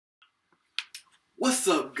What's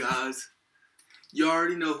up, guys? You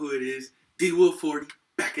already know who it is. D-Will40,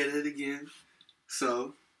 back at it again.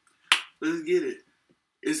 So, let's get it.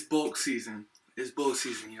 It's bulk season. It's bulk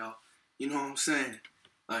season, y'all. You know what I'm saying?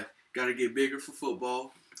 Like, gotta get bigger for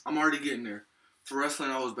football. I'm already getting there. For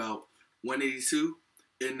wrestling, I was about 182,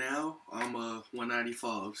 and now I'm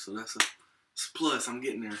 195. So that's a plus. I'm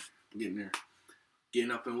getting there.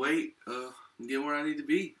 Getting up in weight. I'm getting where I need to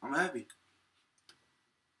be. I'm happy.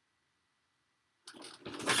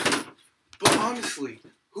 But honestly,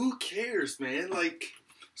 who cares, man? Like,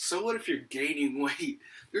 so what if you're gaining weight?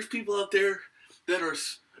 There's people out there that are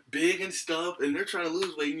big and stuff, and they're trying to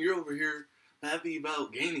lose weight, and you're over here happy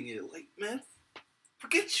about gaining it. Like, man,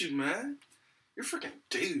 forget you, man. You're a freaking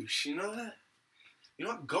douche, you know that? You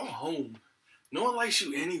know what? Go home. No one likes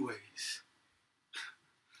you anyways.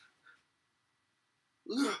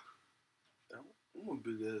 Ugh. I'm a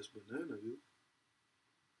big ass banana, dude.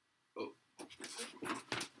 Oh.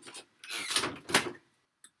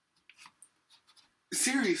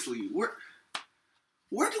 Seriously, where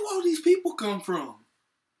do all these people come from?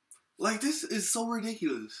 Like, this is so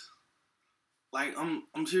ridiculous. Like,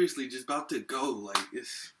 I'm seriously just about to go. Like,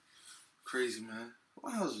 it's crazy, man.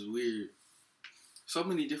 My house is weird. So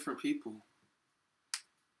many different people.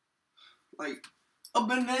 Like, a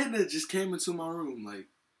banana just came into my room. Like,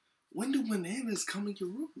 when do bananas come in your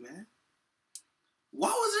room, man? Why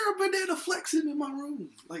was there a banana flexing in my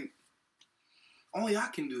room? Like, only I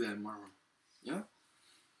can do that in my room. You know?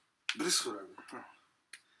 But it's whatever.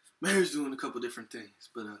 Mayor's doing a couple different things.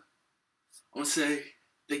 But I want to say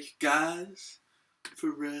thank you guys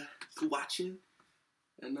for watching.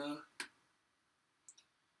 And thank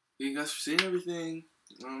you guys for seeing everything.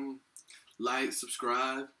 Like,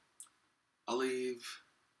 subscribe. I'll leave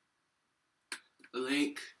a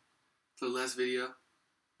link to the last video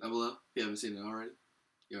down below. If you haven't seen it already,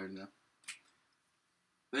 you already know.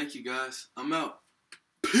 Thank you guys. I'm out.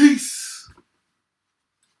 Peace.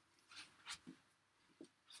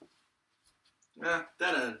 Yeah,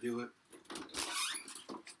 that ought to do it.